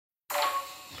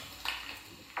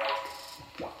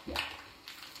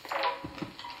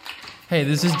Hey,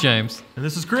 this is James. And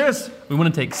this is Chris. We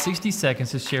want to take 60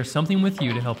 seconds to share something with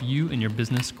you to help you and your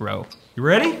business grow. You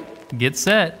ready? Get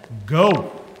set. Go.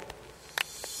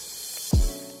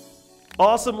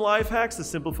 Awesome life hacks to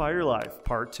simplify your life,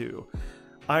 part 2.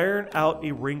 Iron out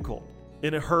a wrinkle.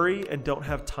 In a hurry and don't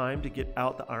have time to get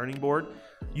out the ironing board?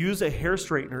 Use a hair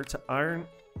straightener to iron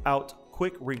out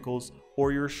quick wrinkles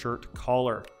or your shirt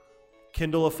collar.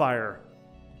 Kindle a fire.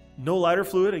 No lighter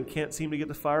fluid and can't seem to get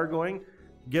the fire going?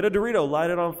 Get a Dorito, light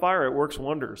it on fire. It works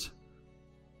wonders.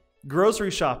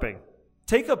 Grocery shopping.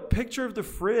 Take a picture of the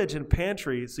fridge and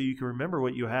pantry so you can remember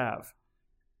what you have.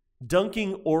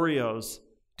 Dunking Oreos.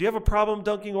 Do you have a problem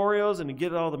dunking Oreos and you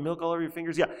get all the milk all over your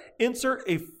fingers? Yeah. Insert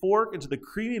a fork into the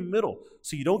creamy middle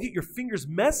so you don't get your fingers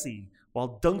messy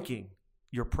while dunking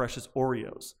your precious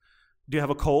Oreos. Do you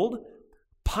have a cold?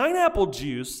 Pineapple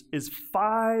juice is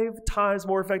 5 times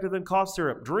more effective than cough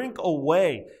syrup. Drink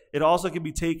away. It also can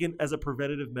be taken as a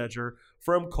preventative measure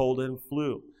from cold and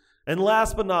flu. And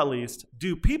last but not least,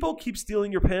 do people keep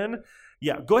stealing your pen?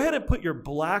 Yeah, go ahead and put your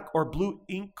black or blue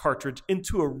ink cartridge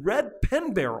into a red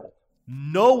pen barrel.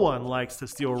 No one likes to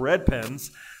steal red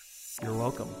pens. You're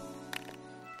welcome.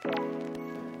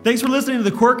 Thanks for listening to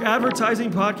the Quirk Advertising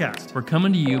Podcast. We're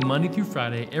coming to you Monday through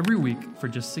Friday every week for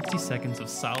just 60 seconds of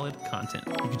solid content.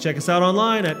 You can check us out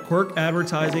online at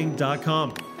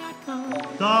quirkadvertising.com.